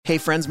Hey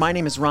friends, my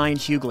name is Ryan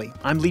Hughley.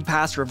 I'm lead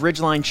pastor of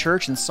Ridgeline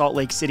Church in Salt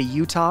Lake City,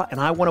 Utah, and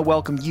I want to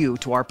welcome you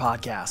to our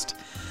podcast.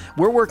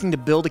 We're working to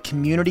build a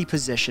community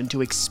position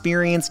to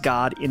experience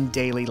God in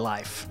daily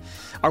life.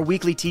 Our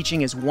weekly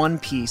teaching is one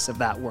piece of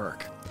that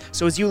work.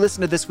 So as you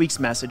listen to this week's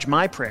message,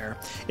 my prayer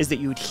is that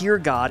you would hear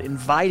God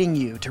inviting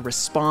you to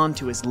respond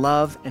to His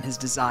love and His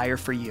desire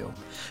for you.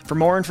 For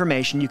more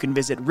information, you can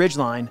visit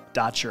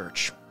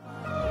ridgeline.church.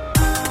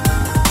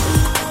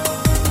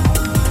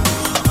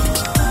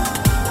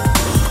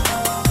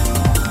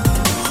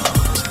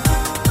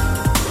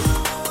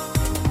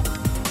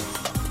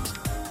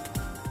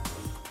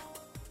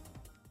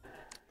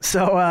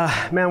 So,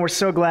 man, we're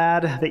so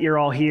glad that you're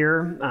all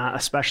here,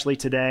 especially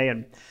today,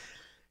 and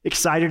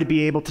excited to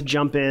be able to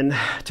jump in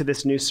to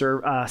this new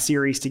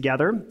series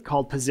together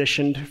called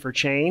Positioned for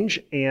Change.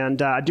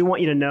 And I do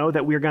want you to know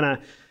that we're going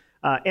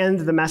to end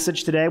the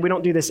message today. We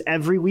don't do this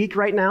every week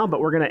right now, but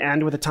we're going to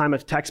end with a time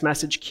of text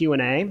message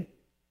Q&A.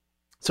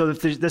 So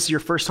if this is your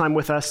first time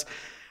with us,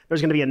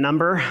 there's going to be a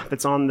number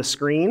that's on the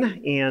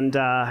screen, and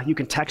you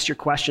can text your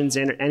questions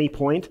in at any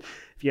point.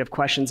 If you have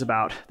questions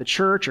about the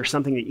church or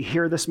something that you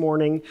hear this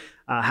morning,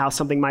 how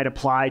something might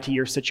apply to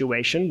your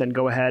situation, then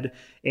go ahead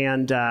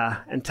and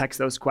text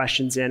those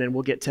questions in, and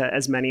we'll get to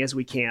as many as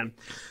we can.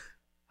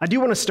 I do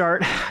want to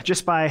start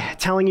just by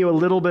telling you a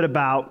little bit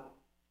about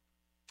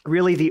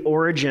really the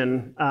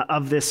origin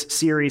of this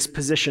series,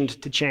 Positioned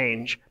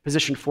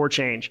for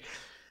Change.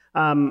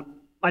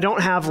 I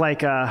don't have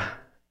like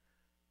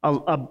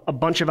a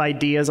bunch of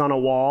ideas on a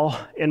wall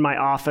in my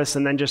office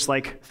and then just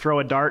like throw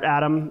a dart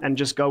at them and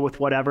just go with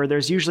whatever.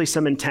 There's usually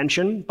some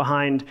intention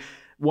behind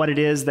what it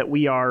is that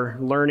we are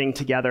learning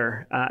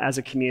together as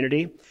a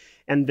community,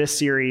 and this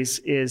series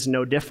is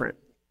no different.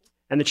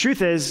 And the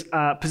truth is,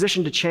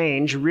 Position to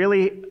Change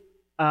really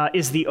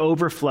is the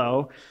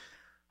overflow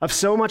of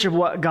so much of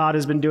what God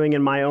has been doing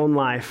in my own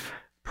life,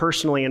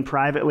 personally and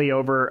privately,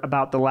 over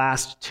about the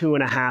last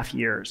 2.5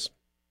 years.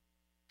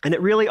 And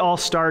it really all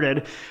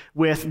started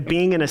with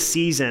being in a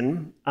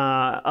season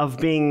of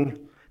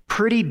being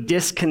pretty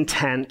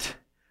discontent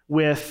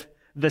with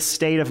the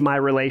state of my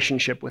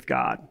relationship with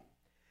God.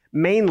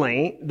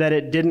 Mainly that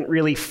it didn't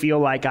really feel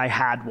like I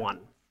had one.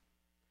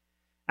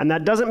 And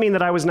that doesn't mean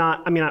that I was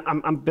not,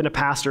 I've been a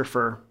pastor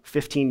for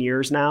 15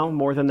 years now,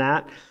 more than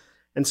that.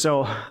 And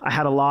so I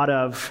had a lot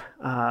of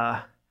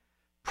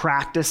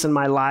practice in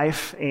my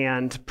life,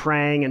 and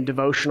praying and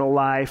devotional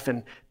life,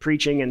 and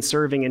preaching and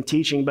serving and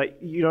teaching.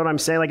 But you know what I'm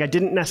saying? Like, I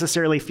didn't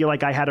necessarily feel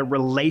like I had a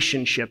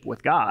relationship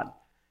with God.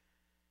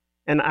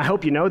 And I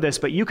hope you know this,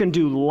 but you can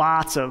do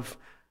lots of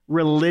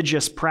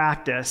religious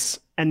practice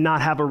and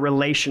not have a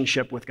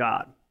relationship with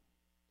God.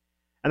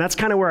 And that's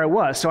kind of where I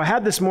was. So I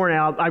had this morning,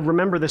 I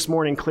remember this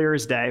morning clear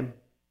as day.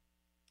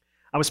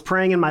 I was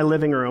praying in my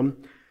living room,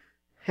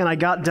 and I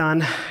got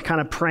done kind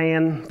of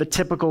praying the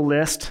typical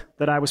list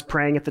that I was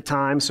praying at the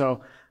time. So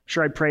I'm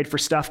sure I prayed for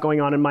stuff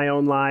going on in my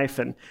own life,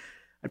 and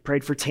I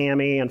prayed for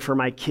Tammy and for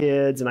my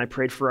kids, and I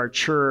prayed for our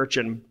church.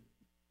 And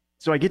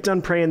so I get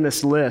done praying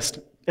this list,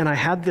 and I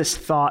had this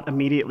thought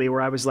immediately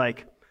where I was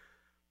like,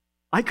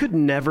 I could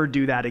never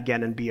do that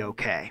again and be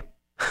okay.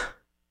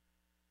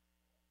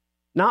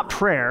 Not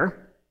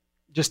prayer,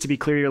 just to be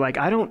clear, you're like,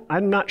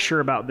 I'm not sure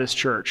about this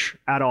church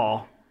at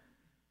all,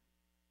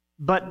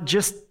 but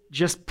just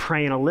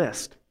praying a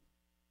list,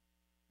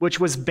 which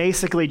was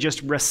basically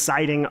just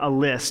reciting a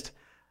list,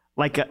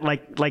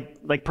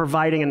 like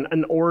providing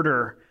an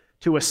order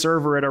to a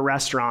server at a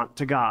restaurant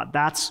to God.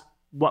 That's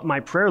what my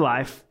prayer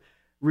life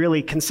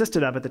really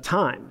consisted of at the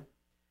time.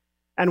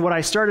 And what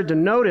I started to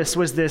notice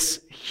was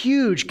this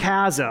huge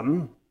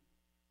chasm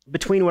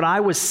between what I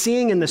was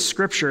seeing in the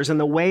scriptures and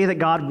the way that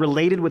God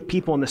related with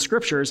people in the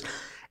scriptures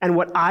and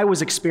what I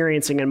was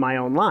experiencing in my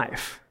own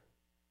life.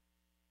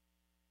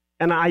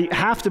 And I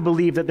have to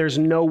believe that there's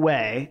no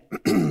way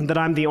that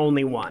I'm the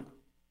only one,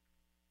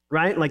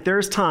 right? Like,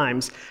 there's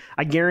times,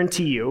 I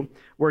guarantee you,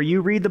 where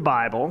you read the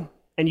Bible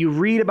and you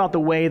read about the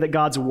way that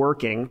God's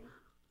working.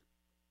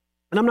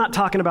 And I'm not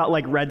talking about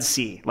like Red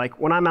Sea. Like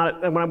when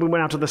we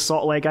went out to the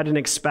Salt Lake, I didn't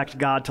expect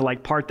God to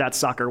like part that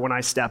sucker when I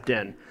stepped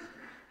in. I'm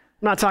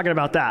not talking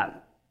about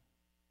that.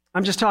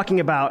 I'm just talking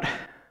about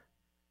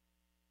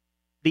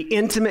the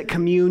intimate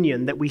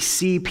communion that we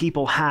see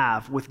people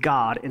have with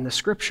God in the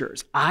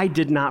scriptures. I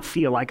did not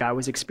feel like I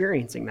was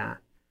experiencing that.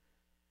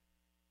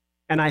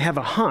 And I have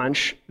a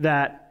hunch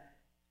that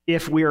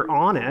if we're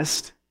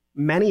honest,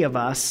 many of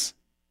us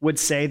would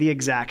say the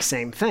exact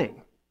same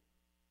thing.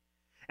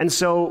 And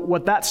so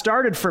what that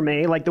started for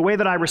me, like the way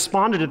that I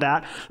responded to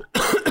that,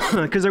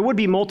 because there would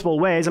be multiple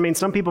ways. I mean,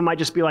 some people might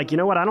just be like, you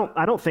know what,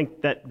 I don't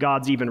think that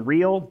God's even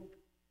real.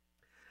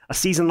 A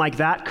season like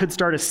that could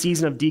start a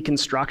season of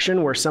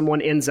deconstruction where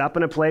someone ends up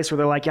in a place where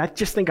they're like, I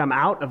just think I'm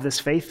out of this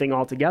faith thing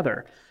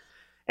altogether.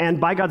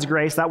 And by God's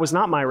grace, that was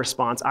not my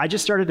response. I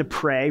just started to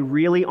pray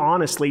really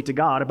honestly to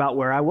God about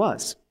where I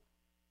was,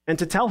 and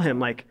to tell him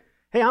like,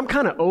 hey, I'm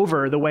kind of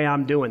over the way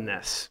I'm doing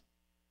this.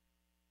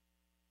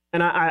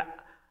 And I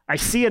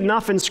see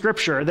enough in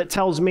Scripture that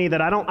tells me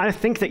that I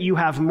think that you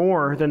have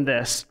more than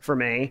this for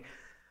me,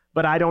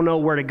 but I don't know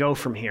where to go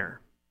from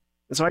here.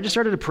 And so I just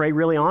started to pray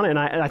really on it. And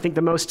I think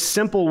the most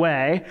simple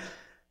way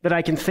that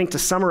I can think to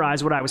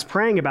summarize what I was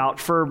praying about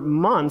for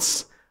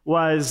months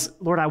was,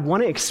 Lord, I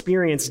want to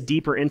experience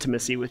deeper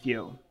intimacy with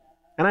you.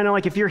 And I know,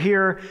 like, if you're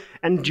here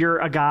and you're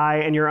a guy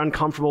and you're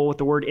uncomfortable with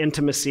the word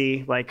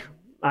intimacy, like,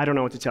 I don't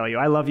know what to tell you.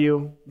 I love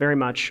you very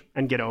much,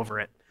 and get over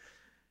it.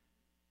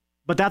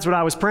 But that's what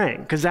I was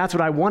praying, because that's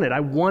what I wanted. I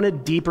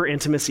wanted deeper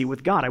intimacy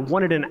with God. I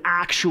wanted an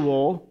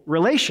actual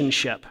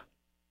relationship.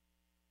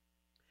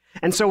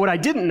 And so what I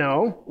didn't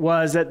know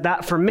was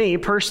that for me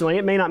personally,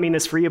 it may not mean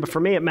this for you, but for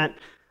me it meant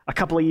a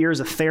couple of years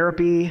of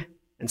therapy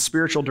and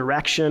spiritual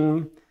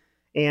direction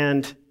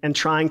and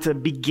trying to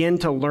begin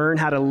to learn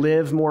how to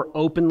live more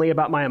openly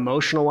about my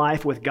emotional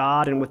life with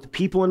God and with the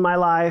people in my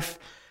life.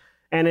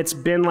 And it's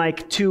been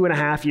like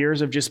 2.5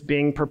 years of just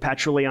being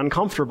perpetually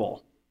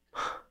uncomfortable.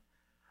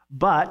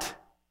 But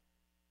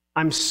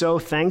I'm so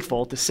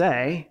thankful to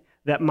say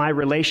that my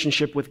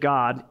relationship with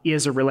God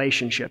is a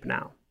relationship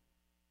now.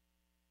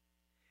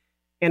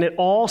 And it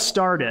all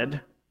started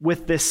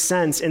with this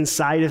sense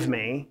inside of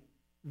me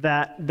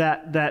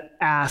that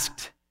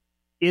asked,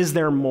 is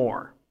there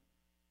more?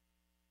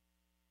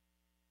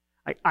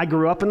 I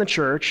grew up in the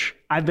church.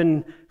 I've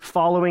been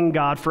following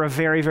God for a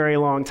very, very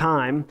long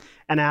time.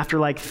 And after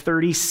like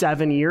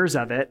 37 years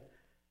of it,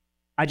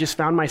 I just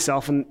found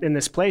myself in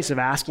this place of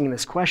asking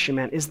this question,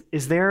 man,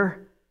 is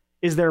there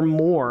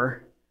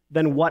more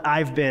than what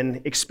I've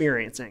been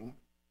experiencing?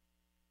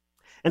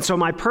 And so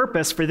my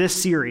purpose for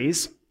this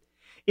series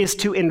is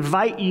to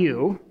invite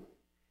you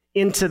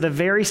into the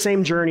very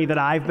same journey that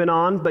I've been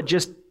on, but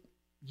just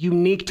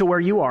unique to where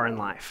you are in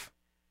life.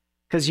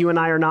 Because you and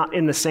I are not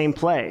in the same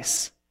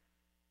place.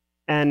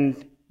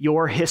 And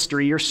your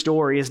history, your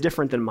story is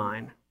different than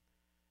mine.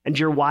 And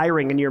your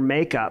wiring and your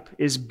makeup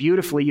is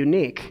beautifully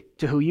unique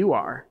to who you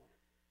are.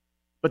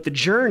 But the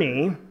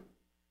journey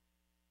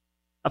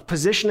of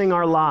positioning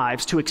our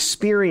lives to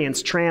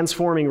experience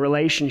transforming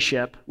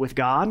relationship with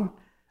God,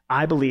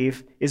 I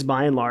believe, is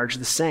by and large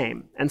the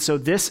same. And so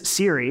this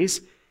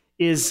series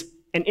is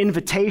an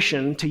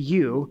invitation to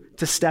you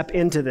to step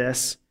into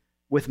this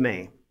with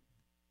me.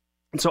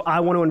 And so I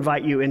want to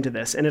invite you into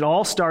this. And it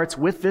all starts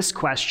with this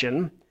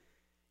question: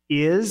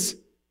 is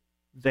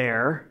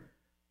there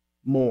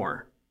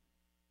more?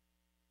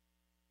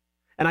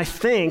 And I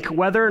think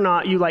whether or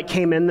not you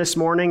came in this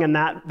morning and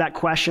that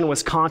question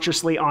was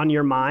consciously on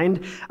your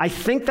mind, I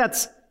think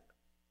that's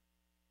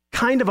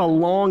kind of a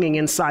longing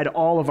inside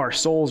all of our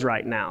souls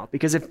right now.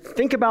 Because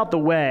think about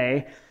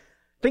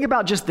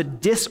just the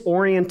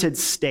disoriented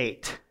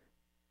state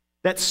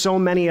that so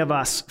many of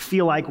us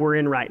feel like we're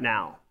in right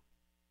now.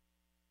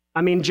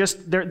 I mean,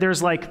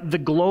 there's like the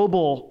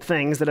global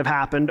things that have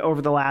happened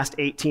over the last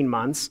 18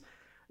 months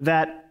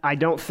that I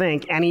don't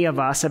think any of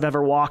us have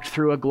ever walked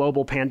through a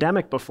global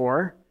pandemic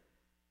before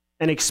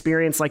and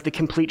experienced like the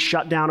complete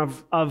shutdown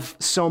of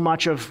so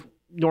much of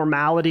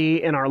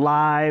normality in our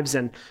lives.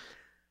 And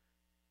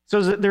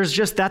so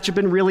that's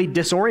been really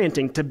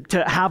disorienting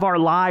to have our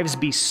lives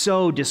be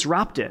so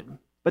disrupted.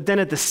 But then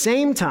at the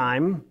same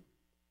time,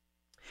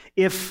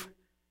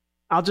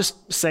 I'll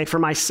just say for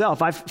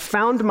myself, I've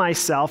found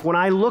myself, when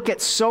I look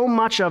at so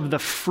much of the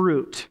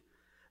fruit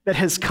that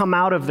has come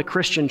out of the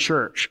Christian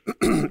church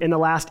in the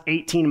last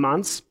 18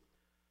 months,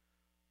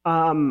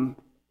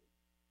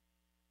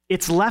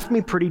 it's left me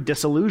pretty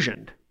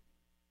disillusioned.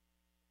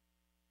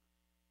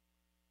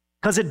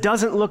 Because it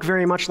doesn't look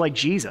very much like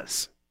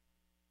Jesus.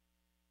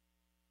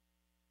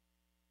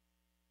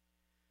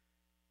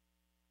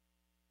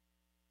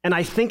 And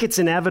I think it's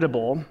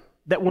inevitable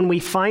that when we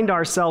find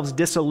ourselves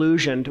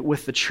disillusioned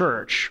with the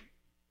church,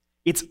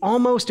 it's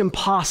almost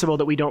impossible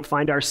that we don't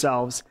find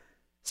ourselves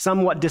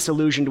somewhat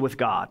disillusioned with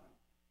God.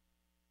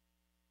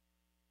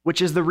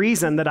 Which is the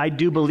reason that I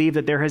do believe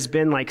that there has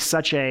been like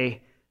such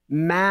a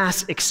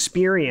mass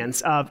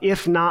experience of,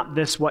 if not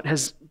this, what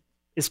is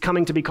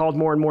coming to be called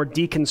more and more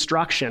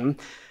deconstruction,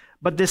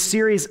 but this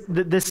series,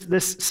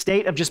 this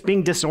state of just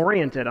being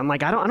disoriented. I'm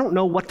like, I don't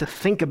know what to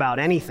think about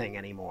anything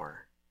anymore.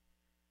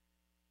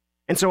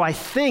 And so I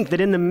think that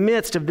in the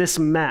midst of this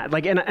mess,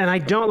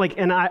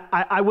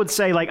 I would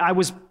say I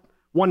was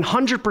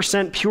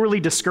 100% purely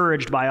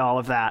discouraged by all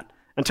of that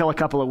until a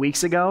couple of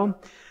weeks ago.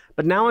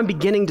 But now I'm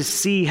beginning to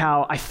see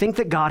how I think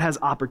that God has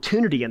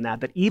opportunity in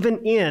that even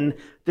in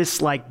this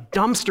like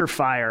dumpster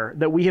fire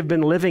that we have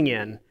been living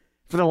in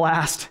for the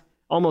last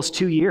almost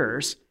 2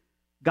 years,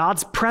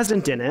 God's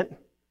present in it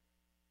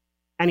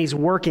and he's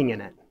working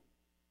in it.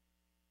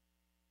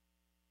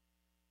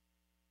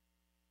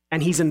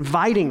 And he's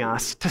inviting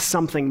us to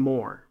something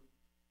more.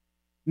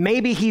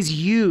 Maybe he's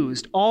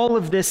used all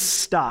of this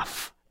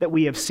stuff that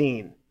we have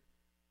seen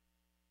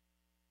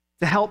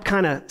to help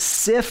kind of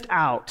sift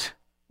out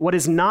what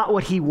is not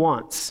what he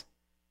wants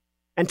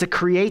and to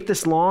create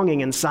this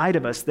longing inside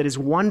of us that is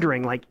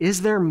wondering, like,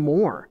 is there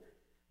more?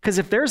 Because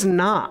if there's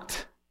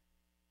not,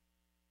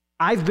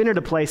 I've been at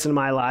a place in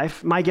my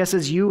life, my guess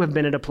is you have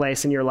been at a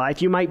place in your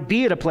life, you might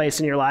be at a place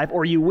in your life,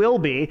 or you will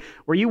be,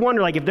 where you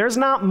wonder, like, if there's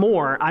not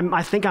more,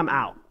 I think I'm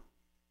out.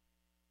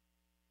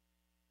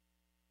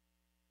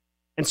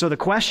 And so the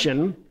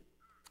question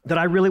that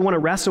I really want to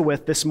wrestle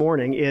with this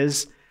morning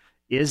is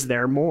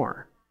there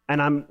more?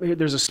 And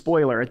there's a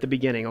spoiler at the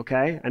beginning,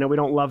 okay? I know we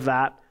don't love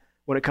that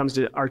when it comes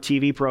to our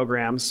TV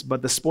programs,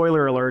 but the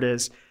spoiler alert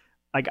is,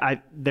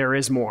 there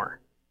is more.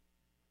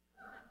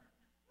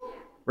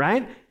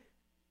 Right?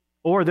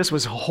 Or this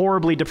was a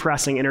horribly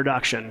depressing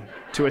introduction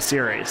to a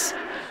series.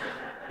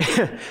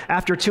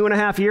 After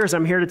 2.5 years,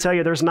 I'm here to tell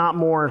you there's not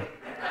more.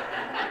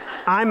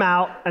 I'm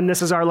out, and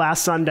this is our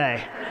last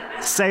Sunday.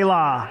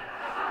 Selah.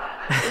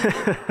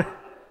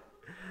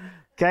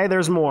 Okay,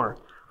 there's more.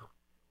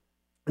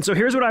 And so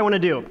here's what I want to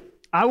do.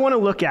 I want to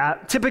look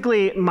at,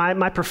 typically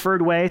my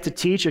preferred way to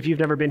teach, if you've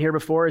never been here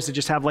before, is to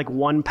just have like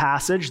one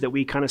passage that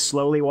we kind of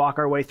slowly walk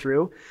our way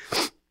through.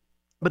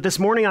 But this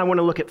morning I want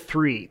to look at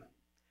 3.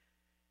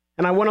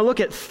 And I want to look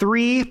at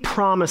 3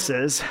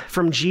 promises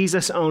from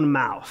Jesus' own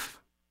mouth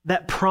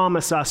that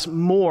promise us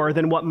more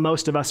than what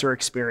most of us are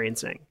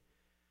experiencing.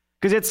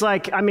 Because it's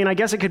like, I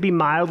guess it could be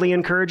mildly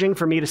encouraging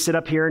for me to sit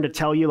up here and to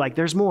tell you like,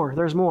 there's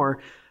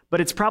more.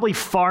 But it's probably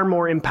far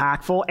more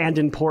impactful and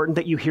important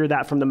that you hear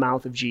that from the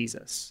mouth of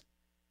Jesus.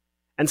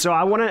 And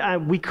so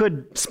we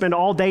could spend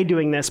all day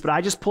doing this, but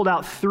I just pulled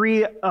out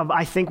 3 of,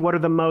 I think, what are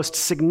the most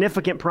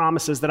significant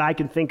promises that I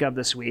can think of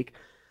this week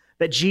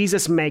that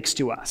Jesus makes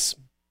to us.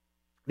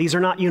 These are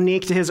not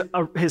unique to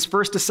his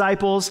first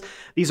disciples.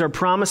 These are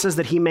promises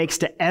that he makes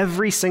to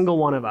every single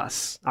one of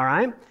us, all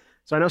right?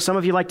 So I know some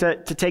of you like to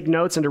take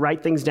notes and to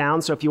write things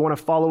down, so if you want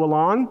to follow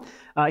along,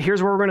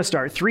 here's where we're going to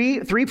start.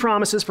 Three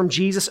promises from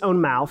Jesus' own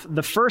mouth.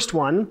 The first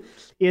one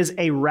is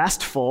a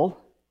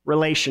restful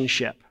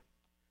relationship.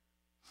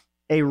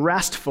 A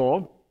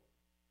restful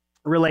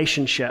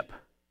relationship.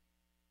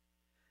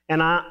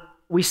 And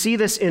we see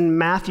this in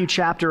Matthew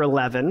chapter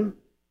 11,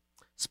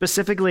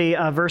 specifically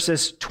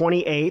verses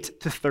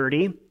 28 to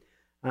 30.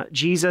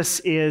 Jesus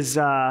is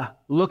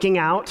looking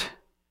out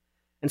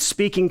and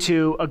speaking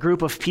to a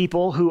group of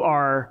people who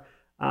are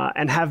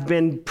and have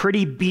been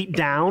pretty beat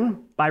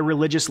down by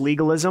religious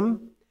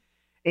legalism.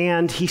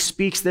 And he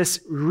speaks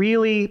this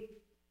really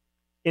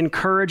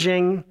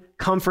encouraging,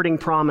 comforting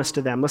promise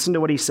to them. Listen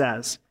to what he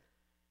says.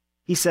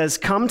 He says,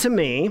 "Come to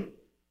me,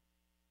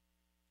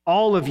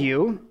 all of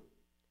you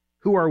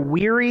who are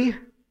weary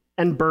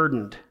and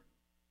burdened,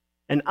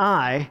 and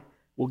I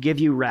will give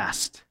you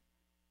rest.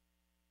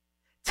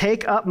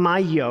 Take up my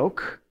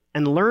yoke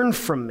and learn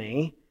from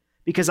me,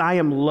 because I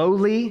am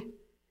lowly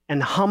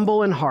and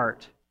humble in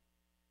heart,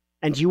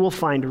 and you will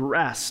find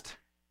rest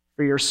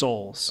for your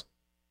souls.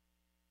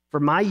 For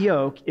my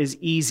yoke is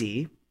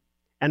easy,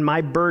 and my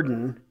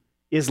burden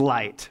is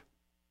light."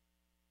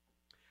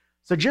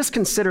 So just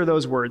consider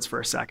those words for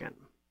a second.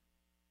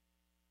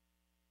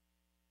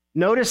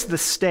 Notice the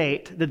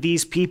state that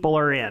these people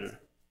are in.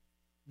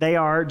 They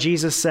are,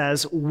 Jesus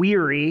says,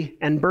 weary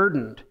and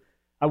burdened.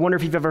 I wonder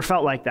if you've ever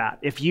felt like that.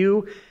 If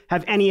you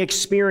have any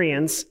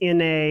experience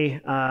in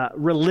a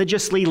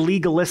religiously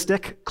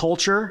legalistic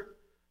culture,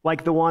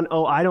 like the one,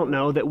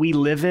 that we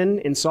live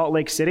in Salt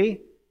Lake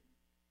City,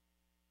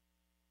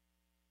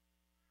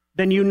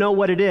 then you know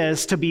what it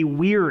is to be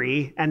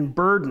weary and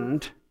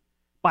burdened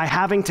by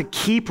having to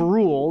keep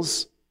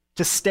rules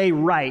to stay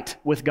right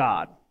with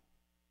God.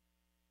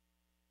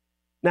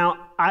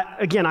 Now,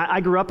 I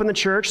grew up in the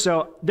church,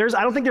 so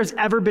I don't think there's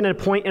ever been a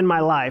point in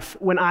my life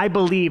when I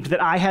believed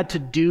that I had to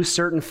do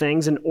certain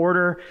things in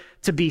order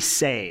to be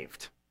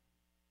saved.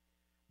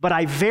 But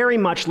I very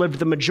much lived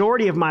the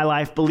majority of my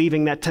life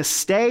believing that to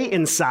stay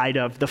inside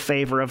of the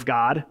favor of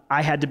God,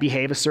 I had to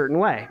behave a certain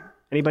way.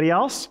 Anybody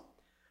else?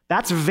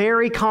 That's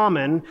very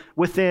common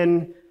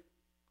within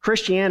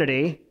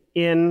Christianity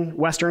in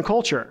Western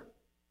culture.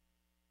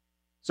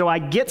 So I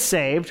get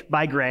saved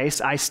by grace,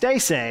 I stay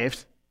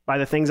saved by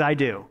the things I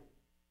do.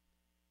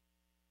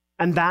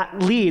 And that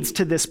leads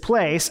to this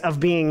place of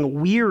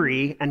being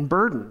weary and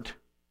burdened.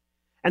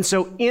 And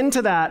so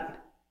into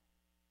that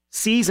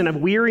season of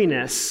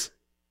weariness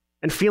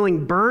and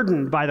feeling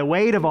burdened by the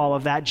weight of all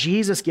of that,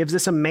 Jesus gives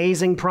this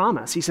amazing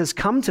promise. He says,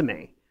 "Come to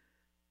me,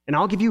 and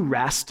I'll give you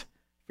rest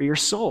for your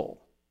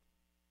soul."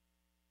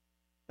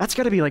 That's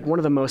got to be like one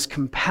of the most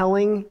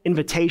compelling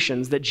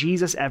invitations that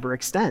Jesus ever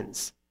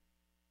extends.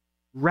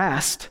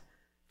 Rest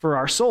for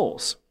our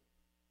souls.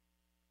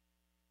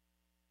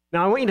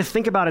 Now, I want you to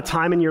think about a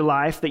time in your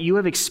life that you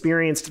have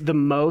experienced the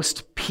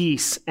most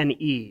peace and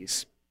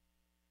ease.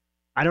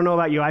 I don't know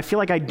about you. I feel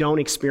like I don't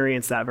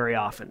experience that very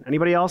often.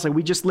 Anybody else? Like,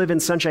 we just live in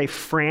such a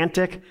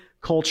frantic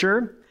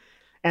culture.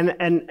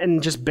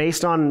 And just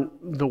based on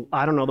the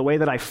way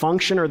that I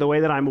function or the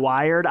way that I'm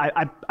wired,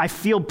 I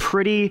feel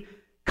pretty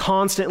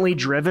constantly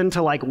driven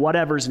to like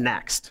whatever's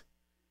next.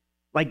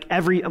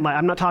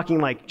 I'm not talking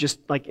like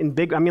just like in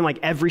big, I mean like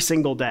every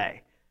single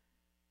day.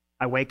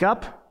 I wake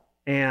up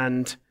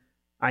and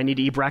I need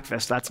to eat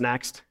breakfast, that's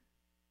next.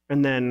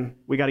 And then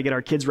we got to get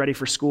our kids ready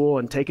for school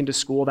and taken to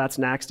school, that's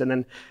next. And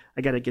then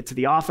I got to get to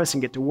the office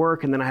and get to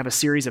work. And then I have a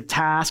series of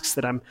tasks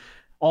that I'm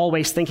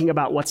always thinking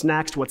about what's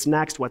next.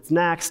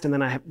 And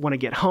then I want to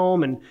get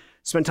home and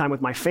spend time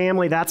with my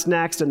family. That's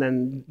next. And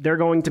then they're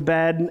going to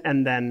bed.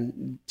 And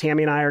then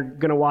Tammy and I are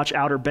going to watch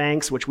Outer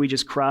Banks, which we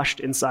just crushed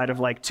inside of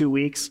like 2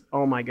 weeks.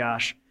 Oh my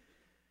gosh.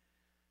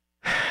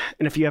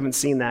 And if you haven't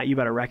seen that, you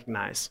better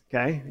recognize,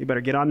 okay? You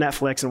better get on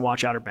Netflix and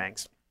watch Outer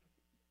Banks.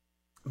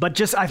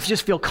 But I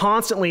just feel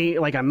constantly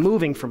like I'm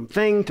moving from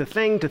thing to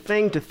thing to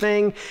thing to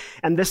thing.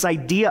 And this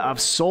idea of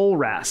soul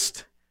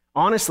rest,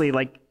 honestly,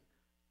 like,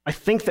 I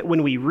think that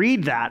when we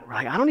read that, we're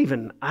like, I don't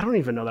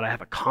even know that I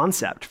have a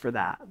concept for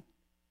that.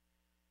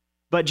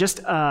 But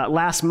just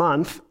last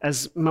month,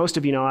 as most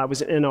of you know, I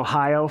was in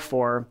Ohio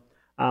for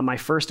my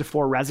first of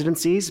 4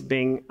 residencies,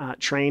 being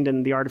trained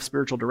in the art of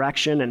spiritual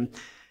direction.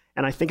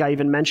 And I think I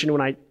even mentioned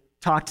when I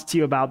talked to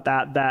you about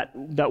that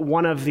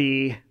one of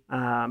the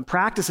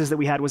practices that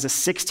we had was a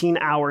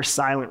 16-hour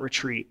silent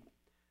retreat,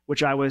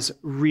 which I was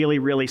really,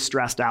 really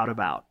stressed out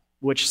about,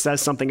 which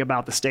says something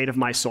about the state of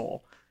my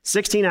soul.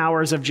 16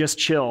 hours of just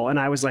chill, and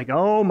I was like,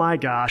 oh my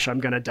gosh, I'm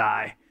going to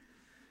die.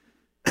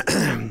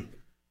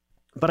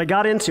 But I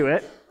got into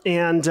it,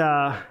 and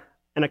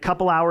a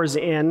couple hours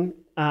in,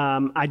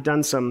 I'd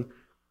done some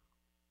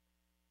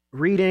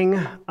reading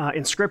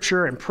in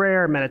scripture and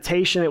prayer,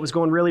 meditation. It was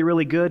going really,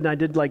 really good, and I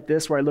did like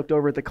this, where I looked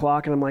over at the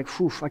clock, and I'm like,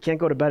 whew, I can't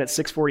go to bed at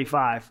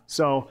 6:45,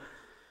 so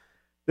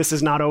this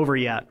is not over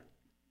yet.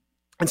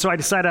 And so I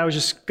decided I was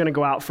just going to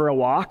go out for a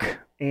walk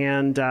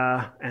and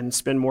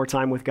spend more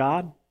time with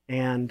God.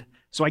 And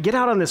so I get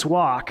out on this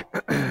walk,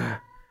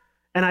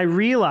 and I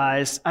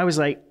realized, I was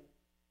like,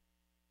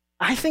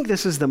 I think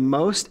this is the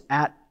most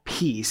at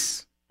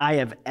peace I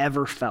have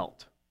ever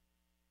felt.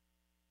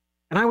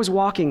 And I was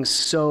walking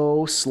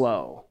so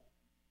slow.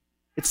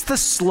 It's the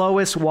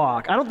slowest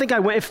walk. I don't think I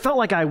went, it felt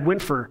like I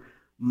went for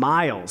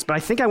miles, but I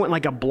think I went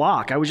like a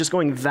block. I was just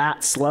going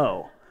that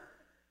slow.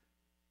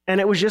 And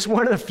it was just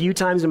one of the few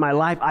times in my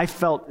life I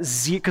felt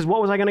because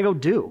what was I going to go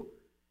do?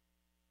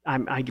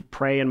 I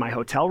pray in my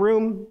hotel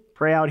room,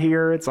 pray out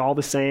here. It's all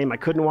the same. I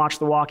couldn't watch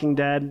The Walking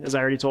Dead, as I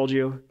already told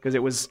you, because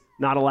it was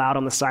not allowed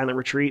on the silent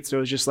retreat. So it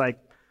was just like,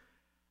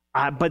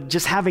 but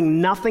just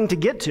having nothing to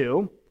get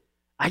to,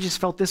 I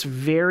just felt this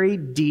very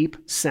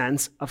deep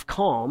sense of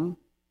calm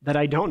that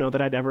I don't know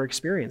that I'd ever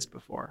experienced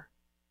before.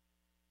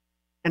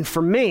 And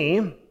for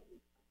me,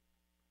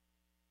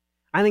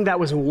 I think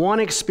that was one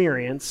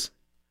experience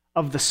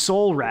of the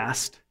soul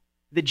rest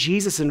that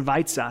Jesus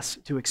invites us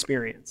to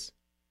experience.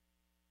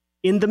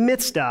 In the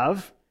midst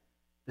of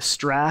the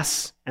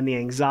stress and the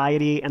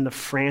anxiety and the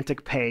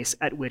frantic pace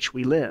at which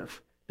we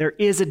live. There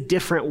is a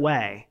different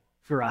way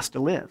for us to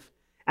live,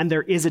 and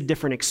there is a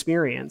different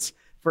experience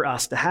for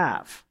us to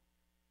have.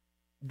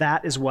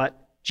 That is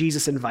what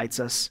Jesus invites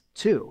us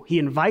to. He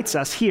invites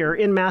us here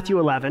in Matthew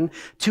 11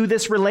 to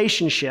this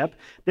relationship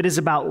that is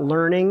about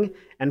learning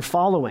and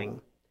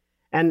following.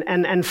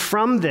 And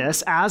from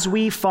this, as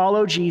we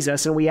follow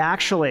Jesus, and we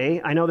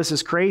actually, I know this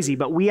is crazy,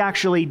 but we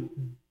actually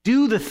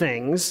do the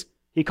things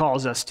he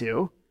calls us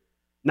to,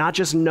 not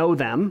just know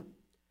them,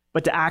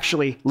 but to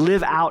actually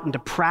live out and to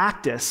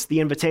practice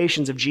the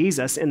invitations of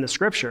Jesus in the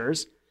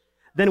scriptures,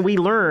 then we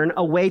learn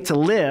a way to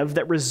live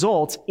that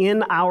results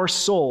in our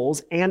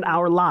souls and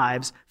our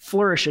lives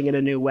flourishing in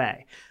a new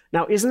way.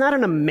 Now, isn't that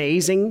an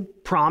amazing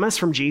promise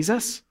from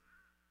Jesus?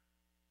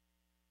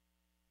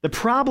 The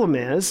problem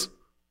is,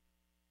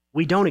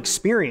 we don't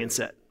experience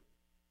it.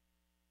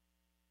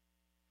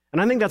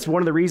 And I think that's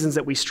one of the reasons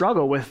that we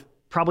struggle with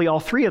probably all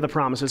 3 of the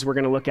promises we're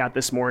going to look at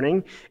this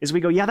morning, is we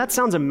go, yeah, that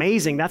sounds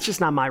amazing. That's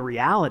just not my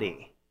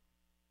reality.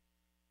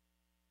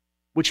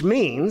 Which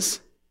means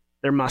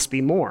there must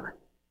be more.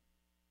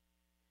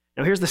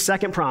 Now, here's the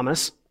second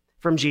promise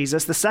from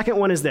Jesus. The second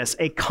one is this: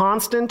 a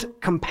constant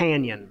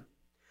companion.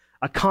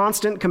 A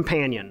constant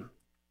companion.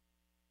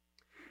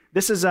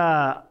 This is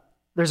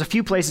there's a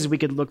few places we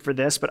could look for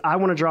this, but I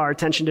want to draw our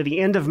attention to the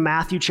end of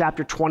Matthew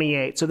chapter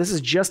 28. So this is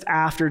just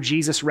after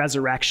Jesus'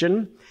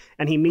 resurrection,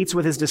 and he meets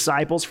with his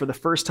disciples for the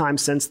first time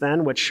since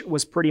then, which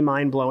was pretty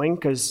mind-blowing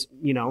because,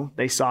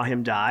 they saw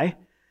him die,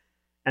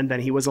 and then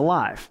he was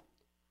alive.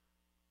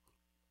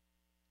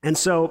 And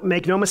so,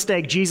 make no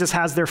mistake, Jesus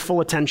has their full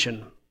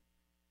attention.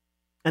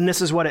 And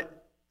this is what it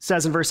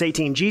says in verse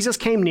 18. Jesus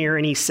came near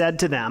and he said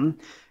to them,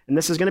 and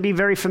this is going to be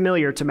very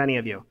familiar to many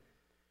of you.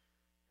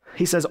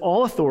 He says,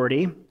 "All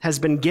authority has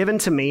been given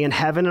to me in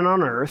heaven and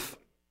on earth.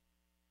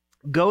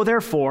 Go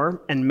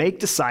therefore and make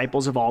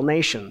disciples of all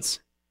nations,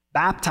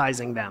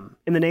 baptizing them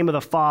in the name of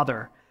the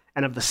Father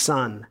and of the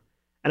Son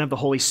and of the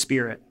Holy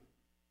Spirit,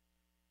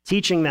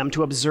 teaching them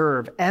to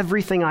observe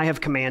everything I have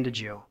commanded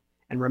you.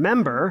 And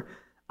remember,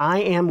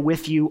 I am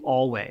with you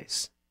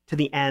always, to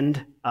the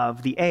end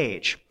of the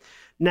age."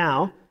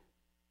 Now,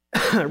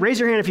 raise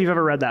your hand if you've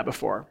ever read that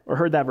before or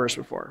heard that verse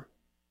before.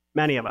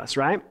 Many of us,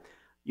 right?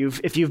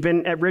 If you've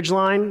been at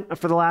Ridgeline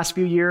for the last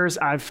few years,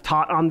 I've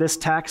taught on this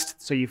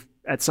text, so you've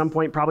at some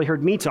point probably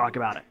heard me talk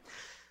about it.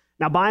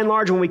 Now, by and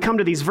large, when we come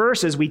to these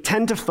verses, we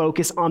tend to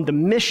focus on the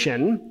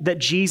mission that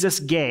Jesus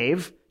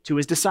gave to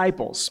his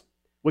disciples,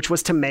 which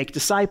was to make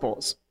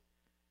disciples.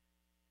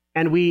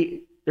 And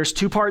there's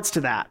 2 parts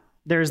to that.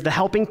 There's the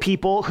helping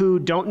people who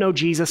don't know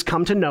Jesus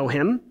come to know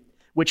him,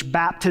 which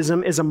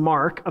baptism is a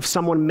mark of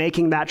someone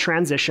making that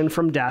transition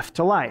from death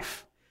to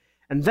life.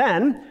 And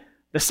then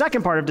the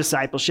second part of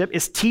discipleship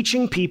is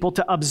teaching people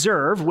to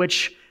observe,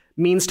 which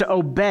means to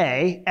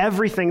obey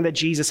everything that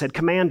Jesus had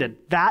commanded.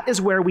 That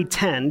is where we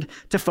tend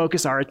to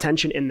focus our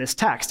attention in this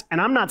text. And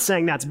I'm not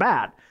saying that's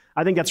bad.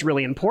 I think that's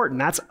really important.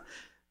 That's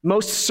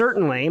most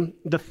certainly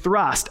the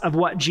thrust of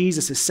what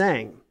Jesus is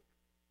saying.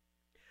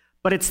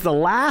 But it's the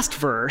last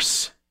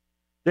verse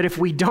that if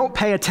we don't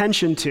pay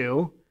attention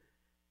to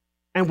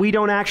and we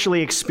don't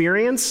actually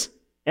experience,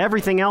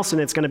 everything else in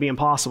it's going to be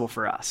impossible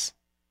for us.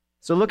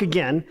 So look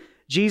again.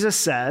 Jesus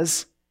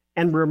says,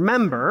 "And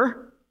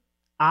remember,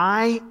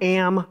 I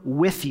am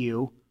with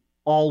you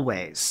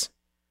always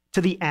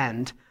to the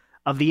end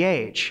of the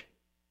age."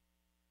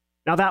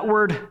 Now that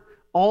word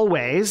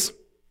always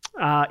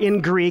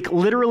in Greek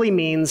literally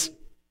means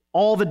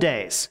all the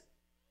days.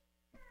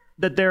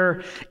 That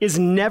there is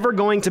never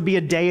going to be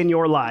a day in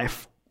your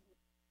life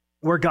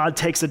where God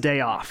takes a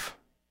day off.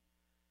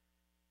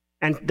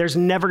 And there's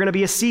never going to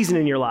be a season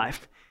in your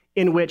life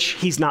in which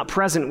he's not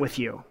present with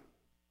you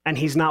and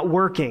he's not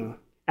working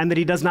and that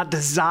he does not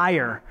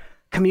desire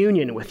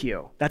communion with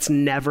you. That's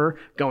never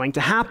going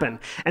to happen.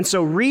 And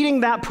so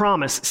reading that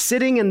promise,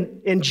 sitting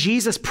in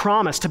Jesus'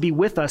 promise to be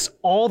with us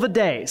all the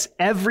days,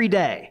 every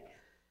day,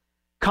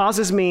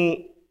 causes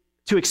me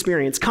to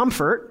experience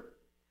comfort,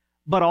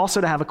 but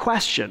also to have a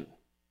question.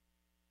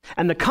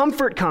 And the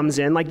comfort comes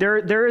in, like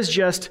there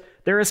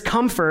is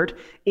comfort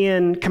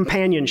in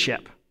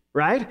companionship,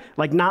 right?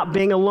 Like not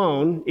being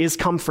alone is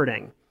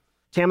comforting.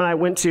 Tam and I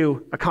went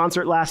to a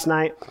concert last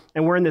night,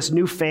 and we're in this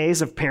new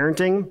phase of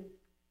parenting,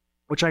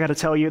 which I got to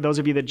tell you, those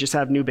of you that just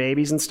have new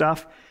babies and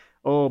stuff,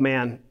 oh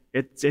man,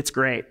 it's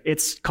great.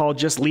 It's called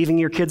just leaving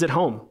your kids at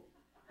home.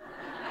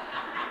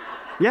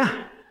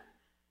 Yeah.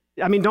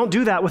 I mean, don't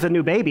do that with a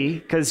new baby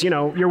because,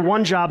 your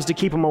one job's to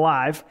keep them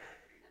alive.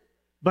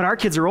 But our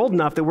kids are old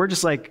enough that we're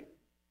just like,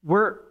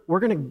 we're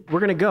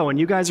gonna go, and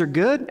you guys are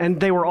good. And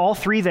they were all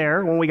three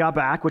there when we got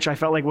back, which I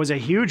felt like was a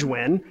huge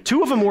win.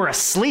 Two of them were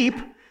asleep,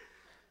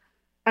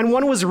 and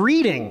one was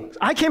reading.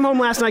 I came home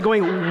last night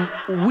going,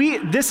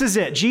 this is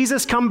it.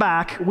 Jesus, come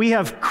back. We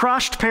have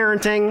crushed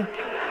parenting.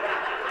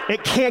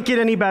 It can't get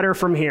any better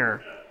from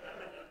here.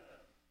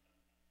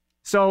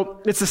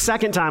 So it's the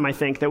second time, I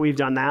think, that we've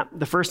done that.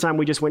 The first time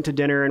we just went to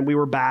dinner and we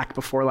were back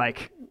before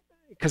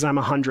because I'm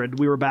 100,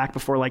 we were back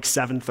before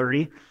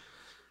 7:30.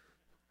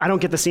 I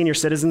don't get the senior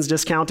citizens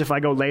discount if I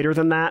go later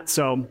than that.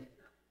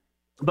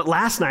 But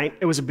last night,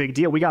 it was a big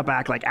deal. We got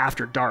back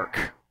after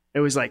dark. It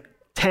was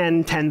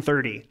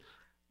 10:30,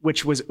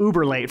 which was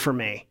uber late for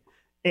me.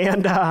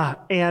 And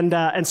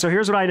so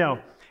here's what I know.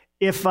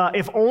 If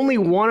only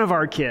one of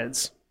our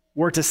kids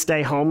were to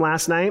stay home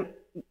last night,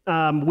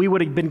 we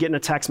would have been getting a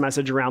text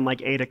message around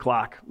 8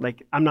 o'clock.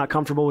 I'm not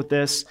comfortable with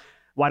this.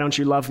 Why don't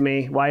you love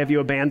me? Why have you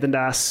abandoned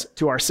us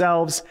to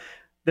ourselves?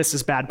 This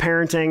is bad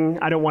parenting.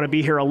 I don't want to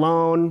be here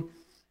alone.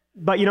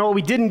 But you know what?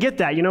 We didn't get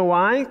that. You know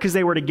why? Because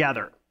they were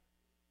together.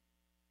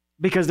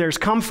 Because there's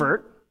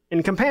comfort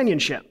in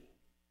companionship.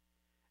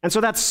 And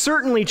so that's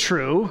certainly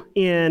true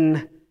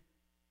in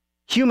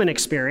human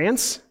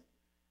experience,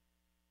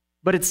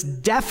 but it's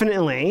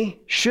definitely,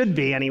 should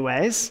be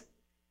anyways,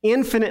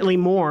 infinitely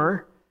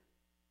more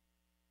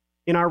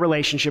in our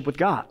relationship with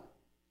God.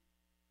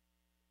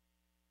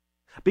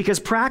 Because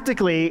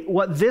practically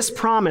what this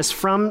promise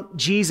from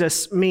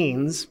Jesus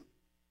means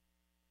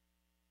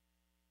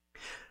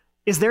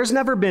is there's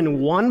never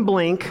been one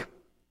blink,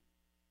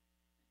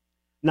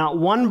 not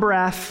one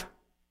breath,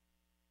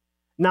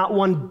 not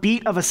one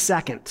beat of a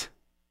second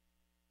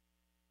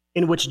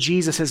in which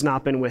Jesus has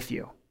not been with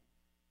you.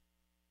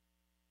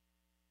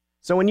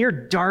 So in your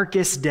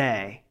darkest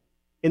day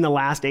in the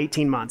last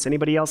 18 months,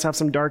 anybody else have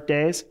some dark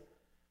days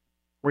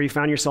where you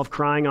found yourself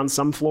crying on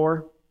some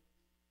floor?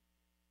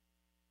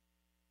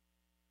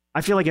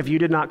 I feel like if you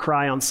did not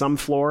cry on some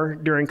floor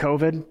during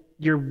COVID,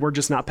 we're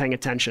just not paying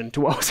attention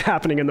to what was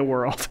happening in the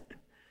world.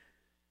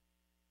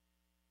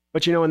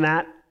 But in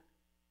that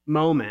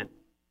moment,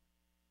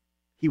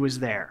 he was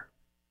there.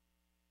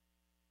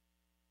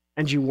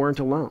 And you weren't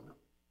alone.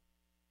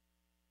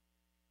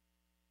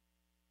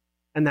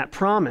 And that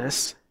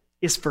promise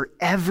is for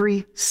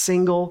every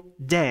single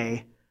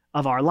day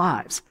of our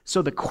lives.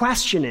 So the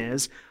question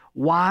is,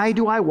 why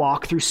do I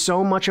walk through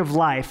so much of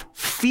life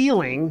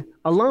feeling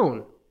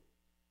alone?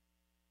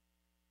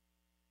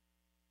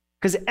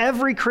 Because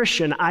every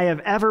Christian I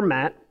have ever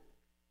met,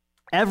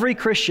 every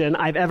Christian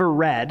I've ever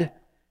read,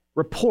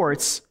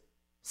 reports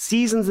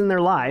seasons in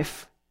their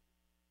life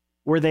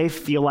where they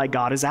feel like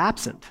God is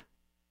absent.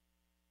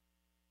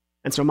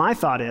 And so my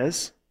thought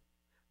is,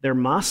 there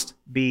must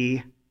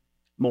be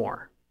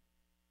more.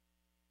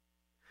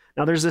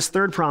 Now there's this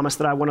third promise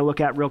that I want to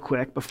look at real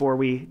quick before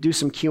we do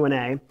some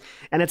Q&A,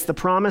 and it's the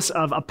promise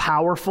of a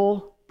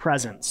powerful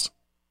presence.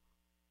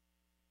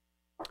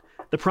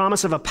 The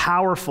promise of a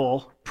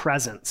powerful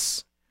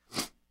presence.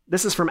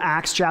 This is from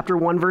Acts chapter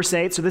 1, verse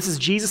 8. So this is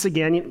Jesus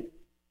again.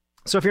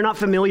 So if you're not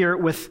familiar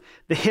with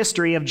the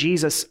history of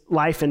Jesus'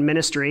 life and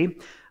ministry,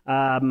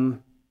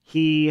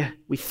 He,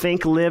 we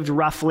think, lived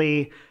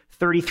roughly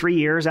 33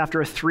 years.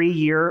 After a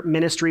 3-year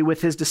ministry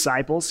with his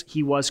disciples,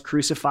 he was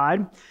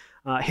crucified.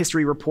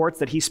 History reports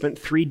that he spent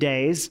 3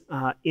 days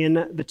in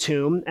the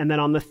tomb, and then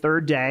on the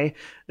 3rd day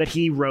that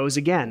he rose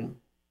again.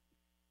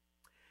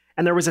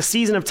 And there was a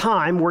season of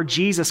time where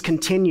Jesus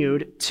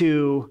continued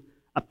to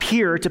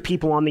appear to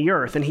people on the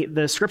earth. And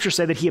the scriptures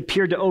say that he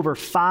appeared to over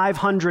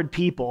 500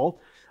 people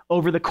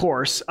over the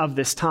course of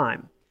this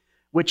time,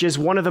 which is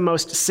one of the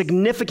most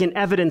significant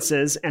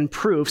evidences and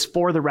proofs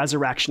for the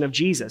resurrection of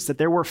Jesus, that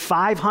there were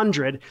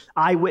 500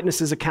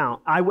 eyewitness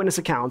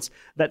accounts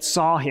that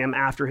saw him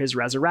after his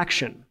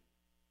resurrection.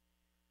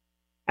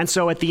 And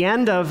so at the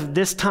end of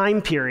this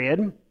time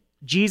period,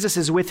 Jesus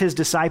is with his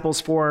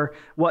disciples for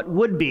what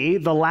would be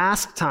the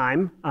last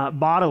time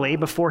bodily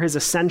before his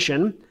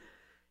ascension.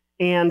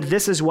 And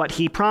this is what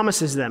he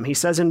promises them. He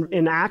says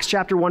in Acts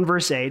chapter 1,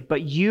 verse 8,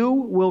 "But you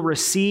will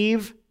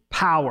receive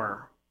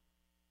power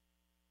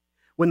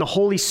when the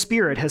Holy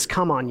Spirit has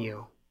come on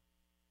you,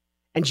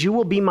 and you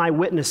will be my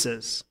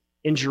witnesses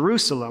in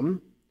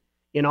Jerusalem,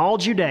 in all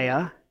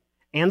Judea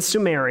and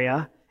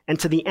Samaria, and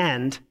to the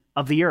end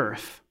of the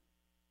earth."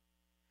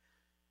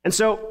 And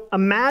so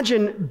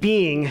imagine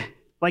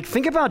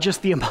think about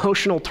just the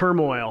emotional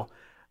turmoil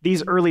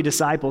these early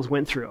disciples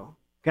went through,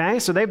 okay?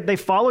 So they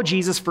followed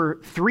Jesus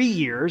for 3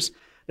 years.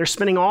 They're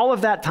spending all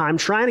of that time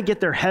trying to get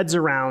their heads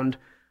around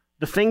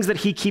the things that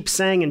he keeps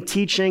saying and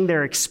teaching.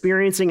 They're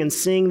experiencing and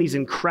seeing these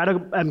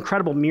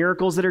incredible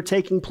miracles that are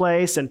taking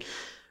place. And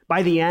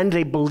by the end,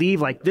 they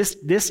believe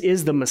this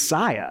is the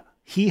Messiah.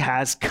 He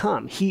has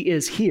come. He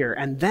is here.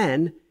 And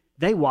then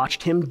they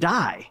watched him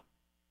die.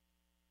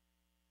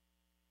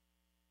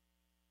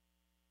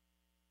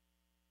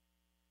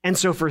 And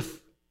so for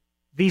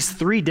these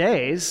 3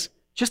 days,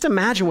 just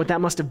imagine what that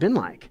must have been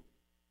like.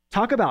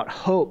 Talk about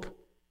hope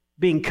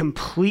being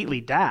completely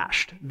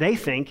dashed. They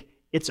think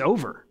it's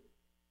over.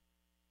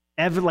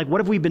 What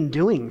have we been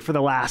doing for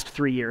the last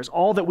 3 years?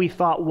 All that we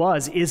thought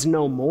is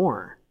no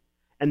more.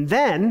 And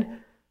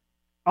then,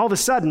 all of a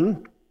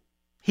sudden,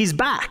 he's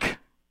back.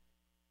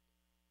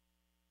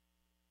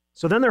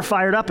 So then they're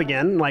fired up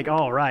again, like,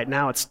 all right,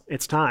 now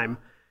it's time.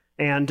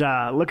 And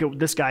look at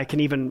this guy can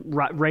even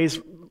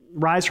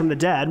rise from the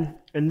dead.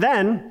 And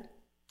then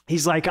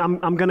he's like, I'm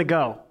going to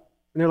go.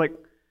 And they're like,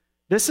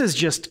 this is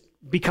just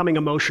becoming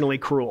emotionally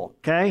cruel,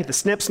 okay? The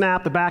snip,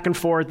 snap, the back and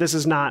forth, this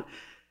is not.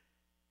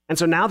 And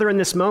so now they're in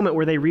this moment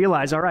where they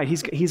realize, all right,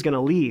 he's going to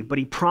leave, but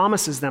he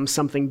promises them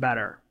something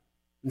better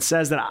and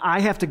says that I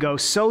have to go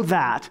so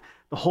that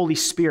the Holy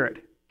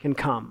Spirit can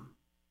come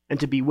and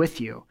to be with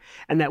you.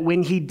 And that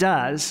when he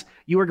does,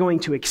 you are going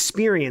to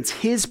experience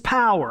his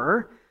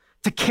power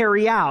to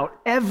carry out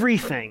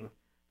everything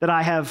that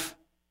I have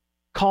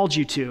called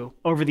you to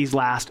over these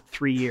last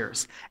 3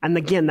 years. And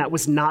again, that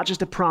was not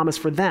just a promise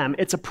for them,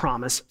 it's a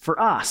promise for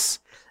us.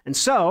 And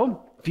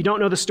so, if you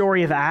don't know the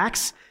story of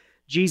Acts,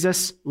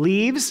 Jesus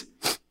leaves,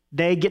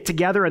 they get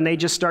together and they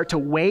just start to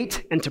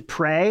wait and to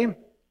pray.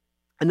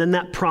 And then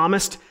that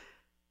promised,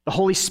 the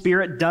Holy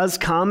Spirit does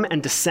come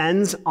and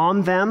descends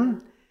on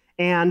them.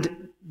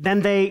 And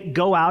then they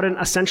go out and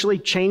essentially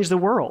change the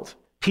world.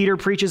 Peter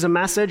preaches a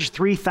message,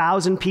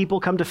 3,000 people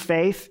come to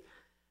faith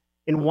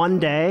in one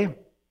day.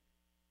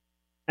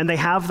 And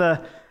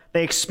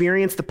they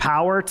experience the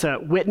power to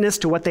witness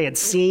to what they had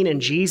seen in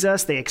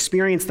Jesus. They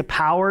experience the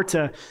power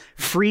to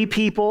free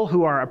people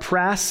who are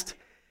oppressed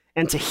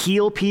and to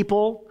heal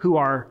people who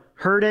are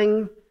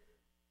hurting.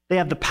 They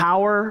have the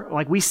power,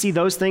 we see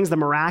those things, the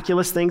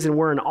miraculous things, and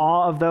we're in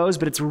awe of those,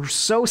 but it's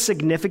so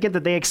significant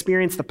that they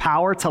experience the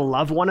power to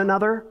love one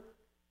another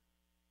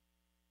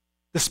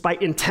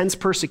despite intense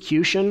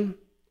persecution,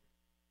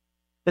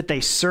 that they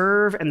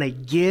serve and they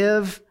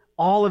give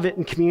all of it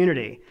in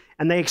community.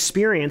 And they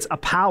experience a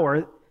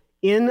power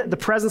in the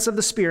presence of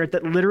the Spirit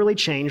that literally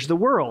changed the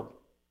world.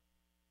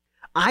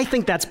 I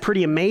think that's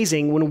pretty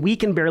amazing when we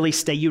can barely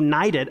stay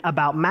united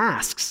about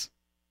masks.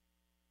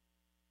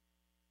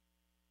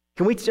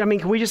 Can we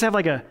just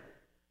have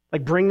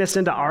bring this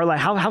into our life?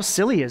 How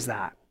silly is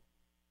that?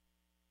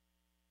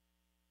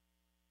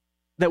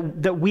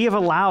 That we have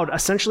allowed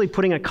essentially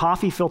putting a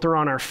coffee filter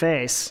on our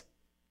face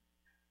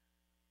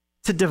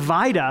to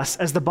divide us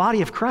as the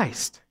body of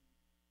Christ.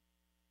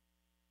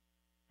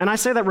 And I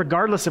say that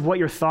regardless of what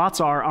your thoughts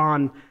are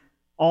on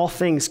all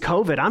things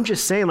COVID. I'm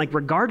just saying,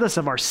 regardless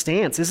of our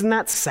stance, isn't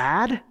that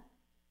sad?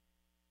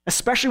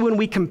 Especially when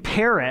we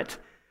compare it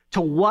to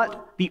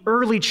what the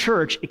early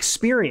church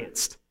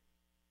experienced.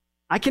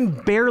 I can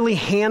barely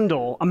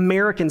handle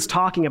Americans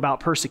talking about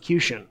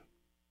persecution.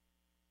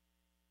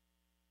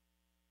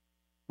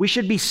 We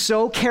should be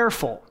so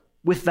careful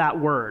with that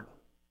word.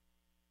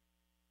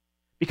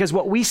 Because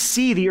what we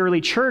see the early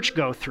church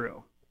go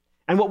through,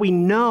 and what we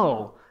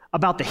know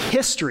about the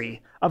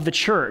history of the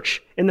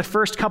church in the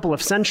first couple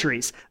of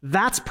centuries,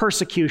 that's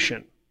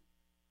persecution.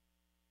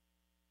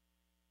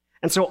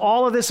 And so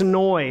all of this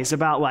noise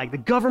about the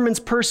government's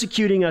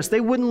persecuting us,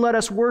 they wouldn't let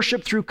us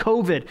worship through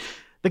COVID.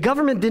 The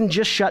government didn't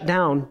just shut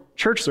down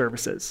church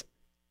services.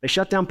 They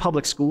shut down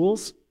public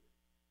schools.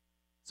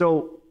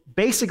 So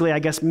basically, I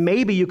guess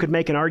maybe you could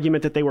make an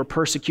argument that they were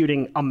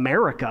persecuting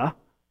America,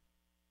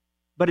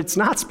 but it's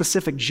not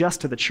specific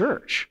just to the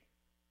church.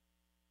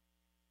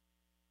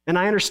 And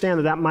I understand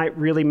that that might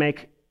really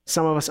make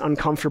some of us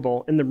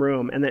uncomfortable in the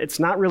room, and that it's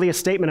not really a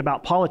statement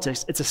about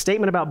politics, it's a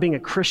statement about being a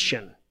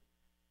Christian.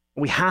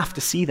 We have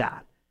to see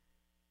that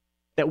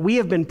we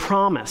have been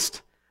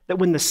promised that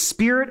when the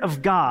Spirit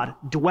of God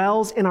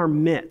dwells in our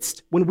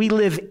midst, when we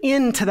live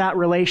into that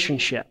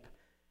relationship,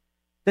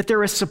 that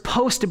there is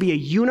supposed to be a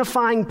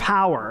unifying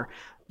power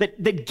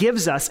that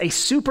gives us a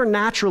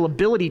supernatural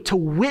ability to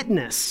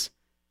witness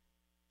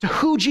to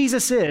who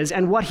Jesus is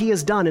and what he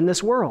has done in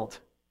this world.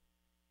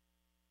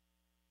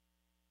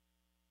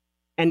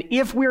 And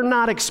if we're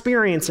not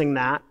experiencing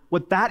that,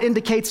 what that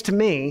indicates to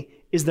me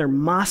is there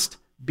must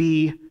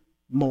be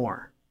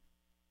more.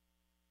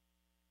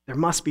 There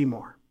must be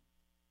more.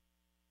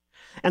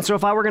 And so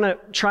if I were going to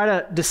try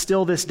to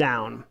distill this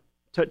down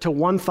to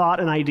one thought,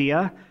 an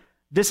idea,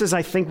 this is,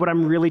 I think, what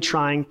I'm really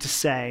trying to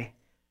say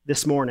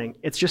this morning.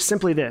 It's just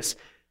simply this.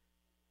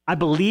 I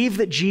believe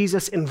that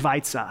Jesus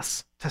invites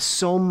us to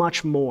so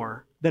much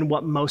more than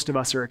what most of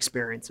us are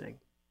experiencing.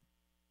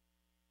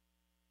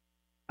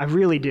 I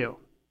really do.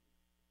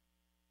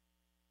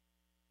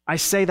 I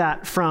say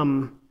that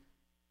from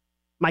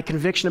my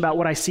conviction about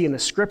what I see in the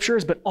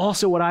scriptures, but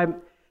also what I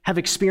have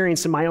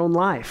experienced in my own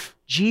life.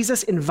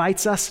 Jesus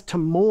invites us to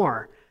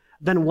more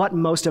than what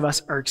most of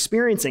us are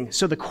experiencing.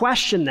 So the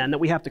question then that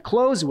we have to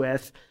close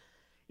with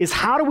is,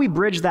 how do we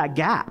bridge that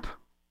gap?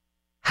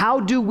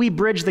 How do we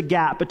bridge the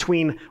gap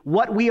between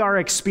what we are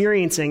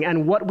experiencing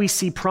and what we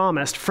see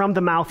promised from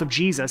the mouth of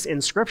Jesus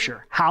in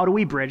Scripture? How do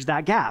we bridge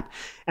that gap?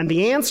 And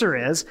the answer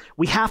is,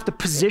 we have to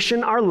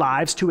position our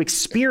lives to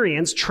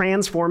experience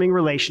transforming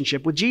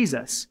relationship with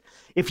Jesus.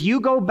 If you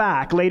go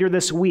back later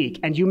this week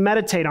and you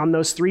meditate on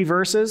those 3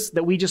 verses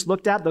that we just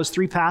looked at, those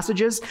 3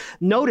 passages,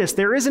 notice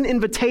there is an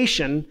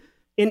invitation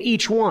in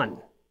each one.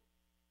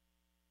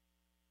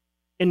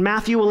 In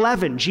Matthew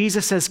 11,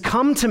 Jesus says,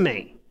 "Come to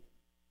me."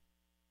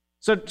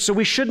 So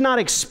we should not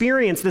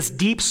experience this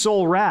deep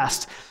soul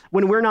rest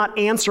when we're not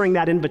answering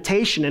that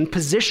invitation and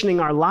positioning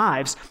our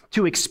lives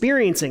to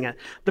experiencing it.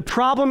 The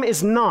problem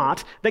is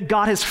not that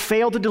God has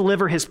failed to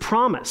deliver his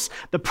promise.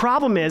 The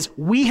problem is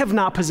we have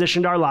not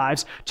positioned our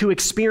lives to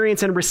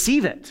experience and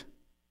receive it.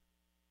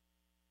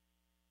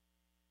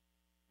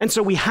 And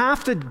so we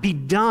have to be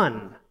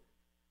done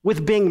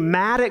with being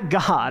mad at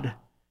God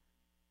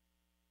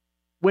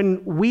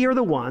when we are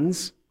the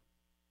ones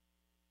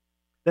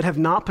that have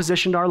not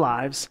positioned our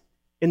lives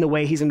in the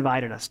way he's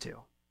invited us to.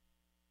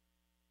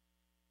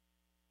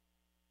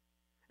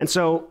 And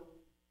so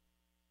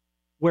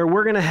where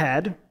we're going to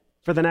head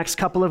for the next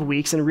couple of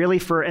weeks, and really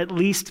for at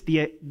least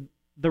the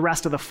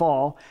rest of the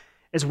fall,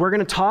 is we're going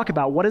to talk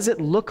about what does it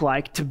look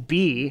like to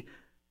be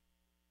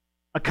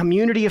a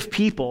community of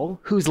people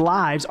whose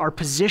lives are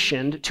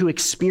positioned to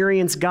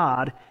experience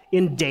God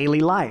in daily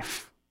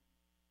life.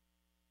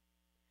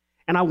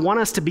 And I want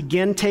us to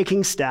begin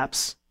taking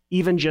steps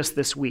even just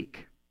this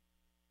week.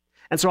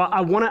 And so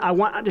I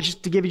want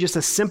just to give you just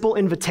a simple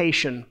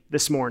invitation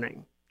this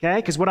morning, okay?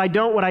 Because what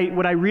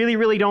I really,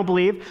 really don't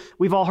believe,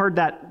 we've all heard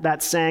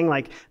that saying,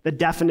 like, the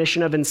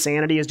definition of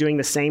insanity is doing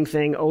the same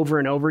thing over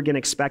and over again,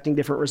 expecting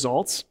different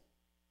results.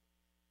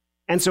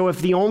 And so if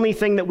the only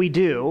thing that we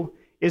do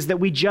is that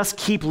we just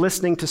keep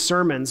listening to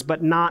sermons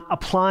but not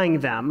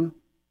applying them,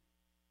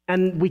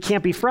 and we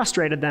can't be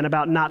frustrated then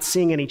about not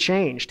seeing any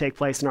change take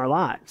place in our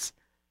lives.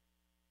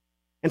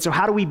 And so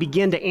how do we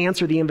begin to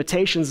answer the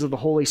invitations of the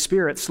Holy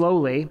Spirit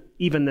slowly,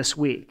 even this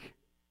week?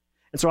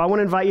 And so I want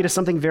to invite you to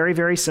something very,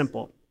 very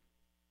simple.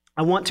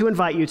 I want to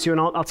invite you to, and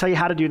I'll tell you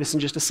how to do this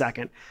in just a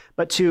second,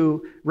 but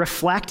to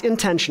reflect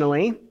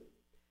intentionally,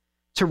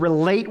 to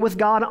relate with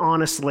God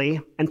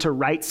honestly, and to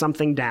write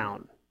something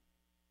down.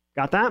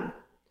 Got that?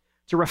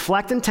 To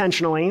reflect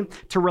intentionally,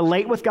 to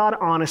relate with God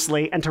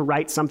honestly, and to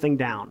write something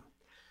down.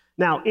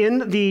 Now,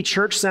 in the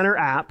Church Center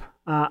app,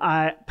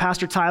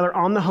 Pastor Tyler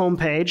on the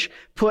homepage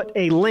put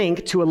a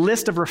link to a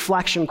list of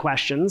reflection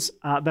questions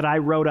that I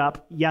wrote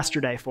up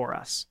yesterday for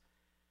us.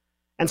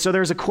 And so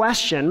there's a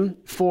question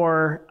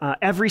for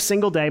every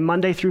single day,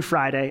 Monday through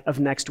Friday of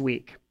next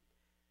week.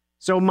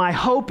 So my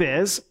hope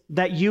is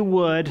that you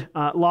would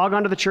log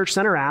onto the Church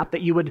Center app,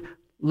 that you would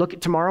look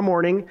at tomorrow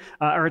morning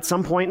or at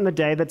some point in the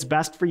day that's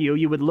best for you,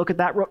 you would look at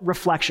that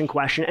reflection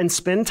question and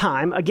spend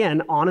time,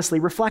 again, honestly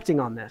reflecting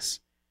on this.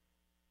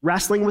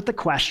 Wrestling with the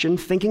question,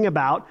 thinking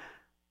about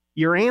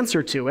your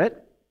answer to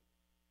it.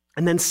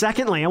 And then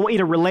secondly, I want you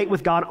to relate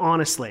with God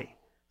honestly.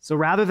 So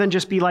rather than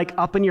just be like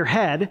up in your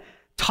head,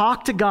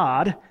 talk to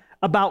God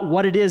about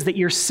what it is that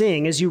you're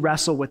seeing as you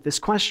wrestle with this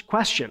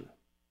question.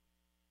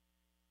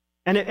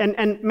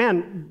 And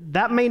man,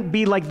 that may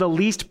be like the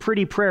least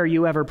pretty prayer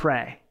you ever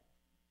pray.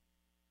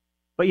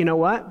 But you know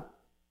what?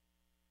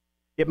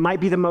 It might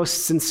be the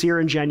most sincere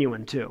and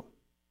genuine too.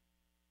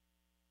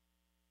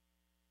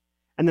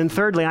 And then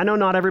thirdly, I know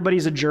not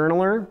everybody's a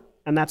journaler,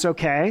 and that's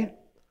okay.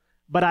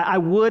 But I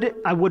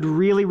would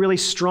really, really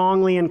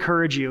strongly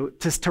encourage you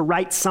to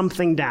write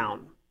something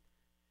down.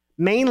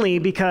 Mainly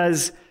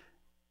because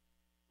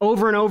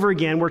Over and over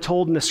again, we're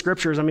told in the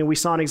scriptures, I mean, we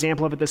saw an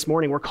example of it this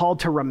morning, we're called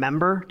to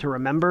remember,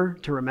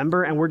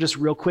 and we're just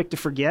real quick to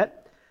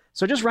forget.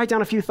 So just write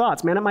down a few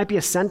thoughts. Man, it might be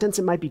a sentence,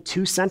 it might be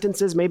 2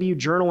 sentences, maybe you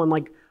journal in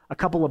like a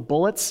couple of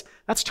bullets.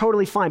 That's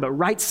totally fine, but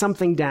write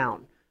something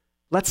down.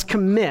 Let's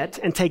commit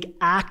and take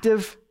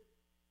active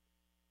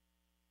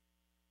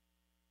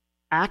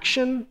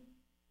action.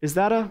 Is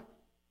that a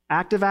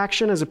active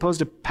action as opposed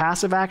to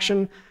passive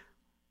action?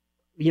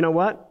 You know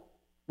what?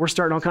 We're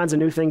starting all kinds of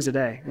new things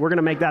today. We're going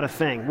to make that a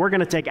thing. We're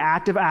going to take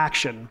active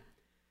action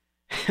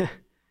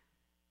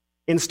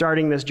in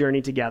starting this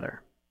journey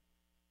together.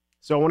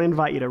 So I want to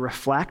invite you to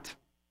reflect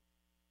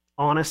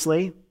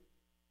honestly,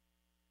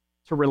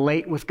 to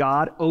relate with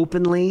God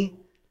openly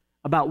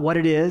about what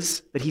it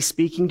is that he's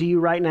speaking to you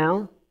right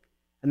now,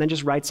 and then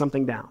just write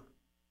something down.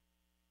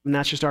 And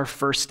that's just our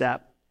first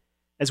step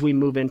as we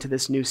move into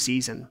this new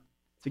season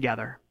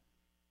together.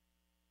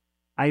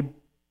 I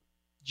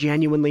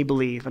genuinely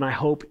believe, and I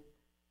hope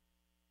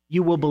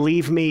you will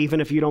believe me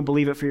even if you don't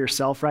believe it for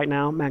yourself right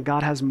now, man,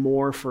 God has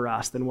more for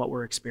us than what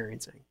we're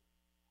experiencing.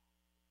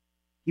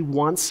 He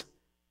wants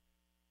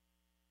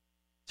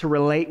to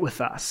relate with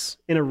us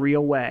in a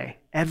real way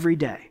every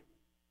day,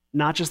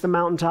 not just the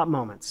mountaintop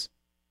moments,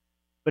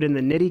 but in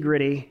the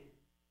nitty-gritty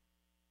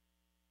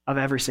of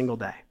every single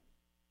day.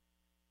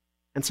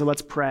 And so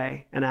let's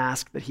pray and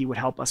ask that he would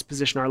help us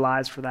position our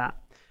lives for that.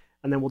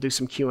 And then we'll do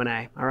some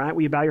Q&A. All right?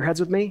 Will you bow your heads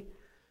with me?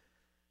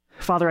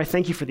 Father, I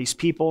thank you for these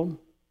people.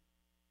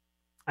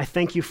 I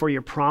thank you for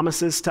your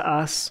promises to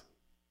us.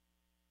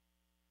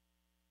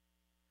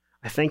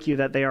 I thank you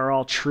that they are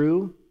all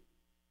true.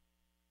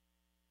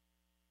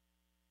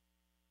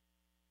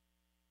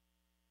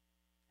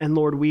 And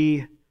Lord,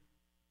 we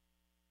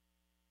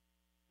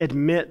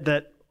admit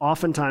that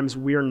oftentimes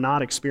we are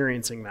not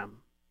experiencing them.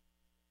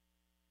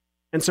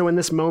 And so in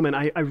this moment,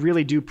 I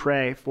really do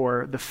pray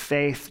for the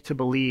faith to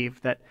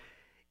believe that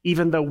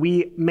even though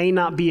we may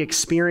not be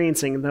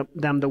experiencing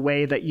them the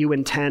way that you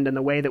intend and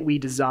the way that we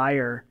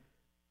desire,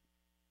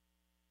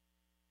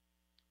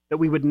 that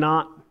we would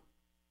not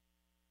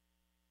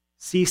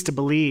cease to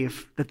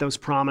believe that those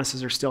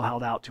promises are still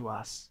held out to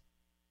us.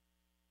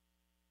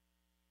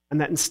 And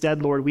that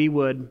instead, Lord, we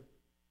would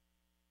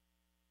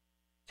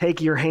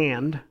take your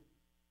hand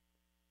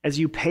as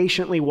you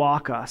patiently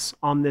walk us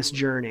on this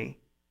journey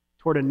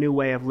toward a new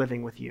way of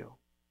living with you.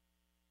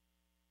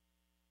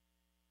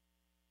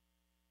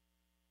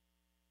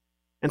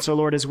 And so,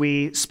 Lord, as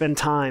we spend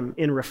time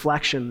in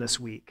reflection this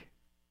week,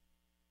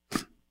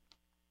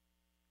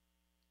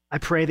 I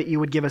pray that you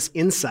would give us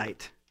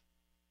insight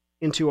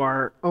into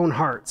our own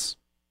hearts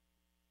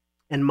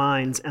and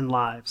minds and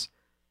lives.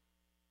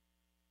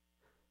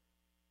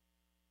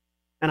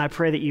 And I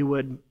pray that you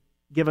would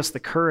give us the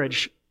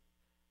courage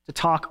to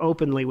talk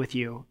openly with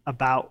you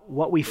about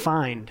what we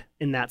find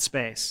in that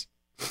space.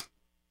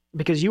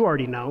 Because you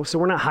already know, so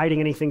we're not hiding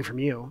anything from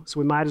you, so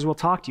we might as well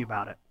talk to you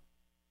about it.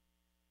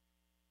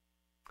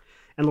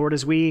 And Lord,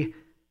 as we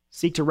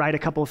seek to write a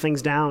couple of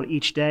things down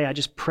each day, I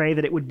just pray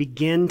that it would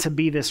begin to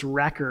be this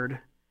record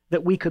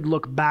that we could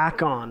look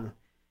back on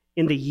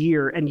in the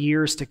year and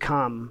years to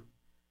come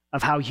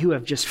of how you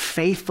have just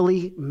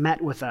faithfully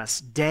met with us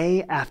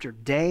day after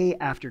day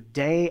after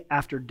day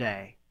after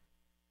day.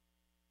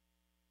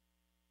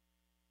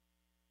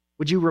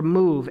 Would you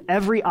remove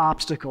every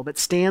obstacle that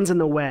stands in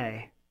the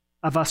way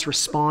of us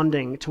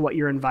responding to what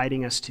you're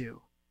inviting us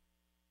to?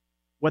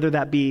 Whether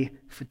that be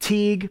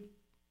fatigue,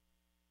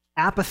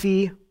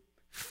 apathy,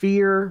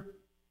 fear,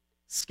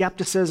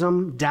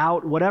 skepticism,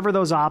 doubt, whatever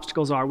those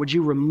obstacles are, would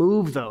you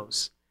remove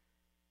those?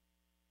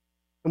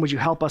 And would you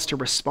help us to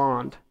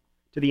respond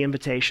to the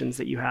invitations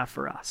that you have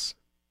for us?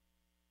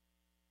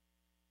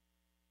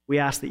 We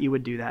ask that you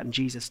would do that in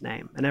Jesus'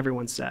 name. And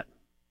everyone said,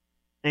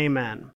 amen.